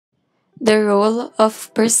The role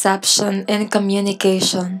of perception in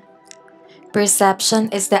communication.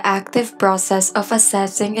 Perception is the active process of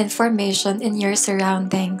assessing information in your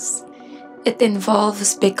surroundings. It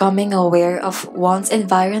involves becoming aware of one's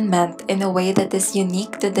environment in a way that is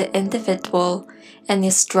unique to the individual and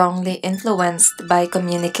is strongly influenced by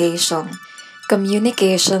communication.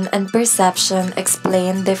 Communication and perception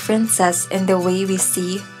explain differences in the way we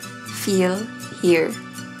see, feel, hear,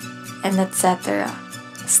 and etc.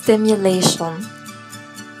 Stimulation.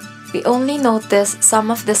 We only notice some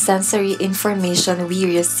of the sensory information we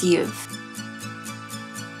receive.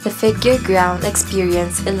 The figure ground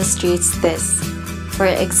experience illustrates this. For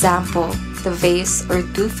example, the vase or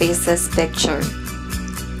two faces picture.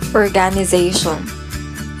 Organization.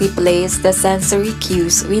 We place the sensory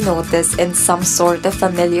cues we notice in some sort of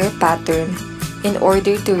familiar pattern in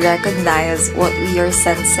order to recognize what we are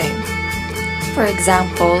sensing. For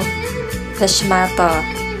example, the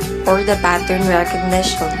schmata or the pattern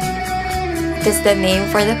recognition. It is the name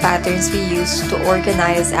for the patterns we use to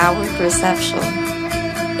organize our perception.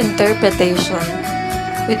 Interpretation.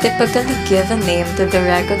 We typically give a name to the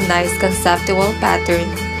recognized conceptual pattern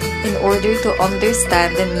in order to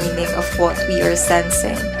understand the meaning of what we are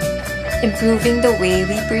sensing, improving the way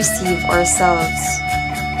we perceive ourselves.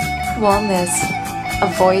 Wellness.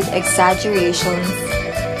 Avoid exaggerations.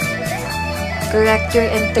 Correct your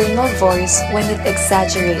internal voice when it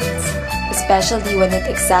exaggerates, especially when it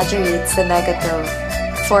exaggerates the negative.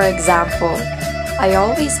 For example, I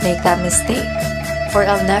always make that mistake, or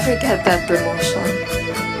I'll never get that promotion.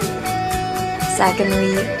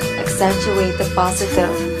 Secondly, accentuate the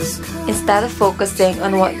positive. Instead of focusing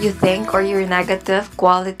on what you think or your negative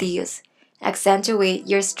qualities, accentuate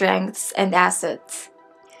your strengths and assets.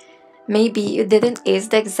 Maybe you didn't ace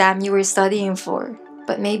the exam you were studying for,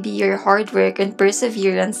 but maybe your hard work and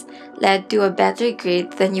perseverance led to a better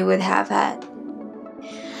grade than you would have had.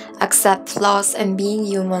 Accept flaws and being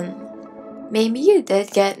human. Maybe you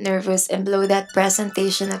did get nervous and blow that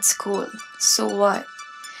presentation at school. So what?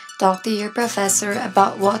 Talk to your professor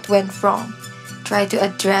about what went wrong. Try to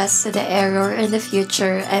address the error in the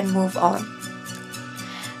future and move on.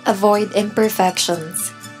 Avoid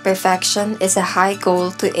imperfections. Perfection is a high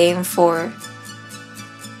goal to aim for.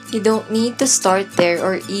 You don't need to start there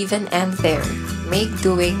or even end there. Make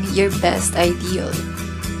doing your best ideal.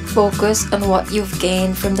 Focus on what you've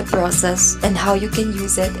gained from the process and how you can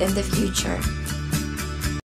use it in the future.